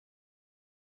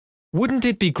Wouldn't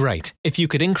it be great if you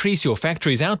could increase your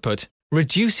factory's output,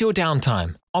 reduce your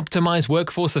downtime, optimize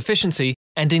workforce efficiency,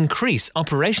 and increase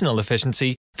operational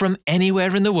efficiency from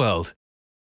anywhere in the world?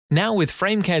 Now with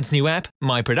FRAMECAD's new app,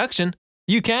 MyProduction,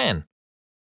 you can.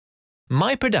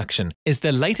 MyProduction is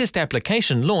the latest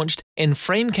application launched in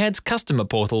FRAMECAD's customer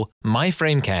portal,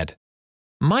 MyFRAMECAD.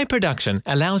 MyProduction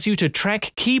allows you to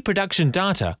track key production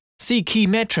data, see key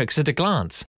metrics at a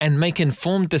glance, and make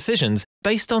informed decisions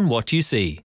based on what you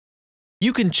see.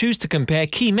 You can choose to compare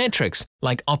key metrics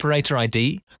like operator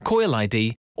ID, coil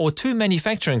ID, or two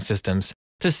manufacturing systems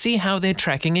to see how they're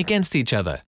tracking against each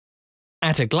other.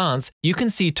 At a glance, you can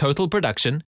see total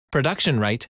production, production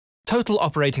rate, total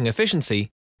operating efficiency,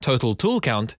 total tool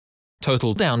count,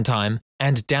 total downtime,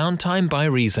 and downtime by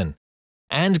reason,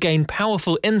 and gain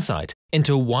powerful insight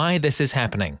into why this is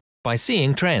happening by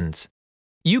seeing trends.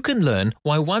 You can learn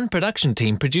why one production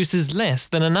team produces less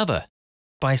than another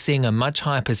by seeing a much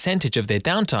higher percentage of their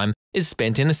downtime is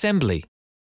spent in assembly.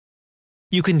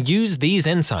 You can use these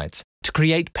insights to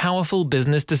create powerful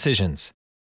business decisions.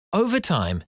 Over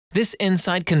time, this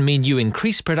insight can mean you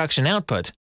increase production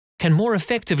output, can more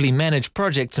effectively manage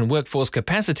projects and workforce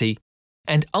capacity,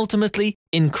 and ultimately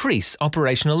increase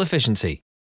operational efficiency.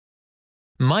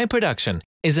 MyProduction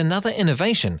is another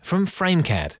innovation from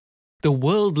FRAMECAD, the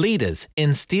world leaders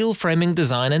in steel framing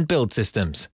design and build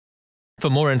systems. For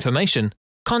more information,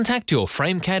 contact your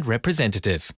FRAMECAD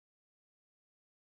representative.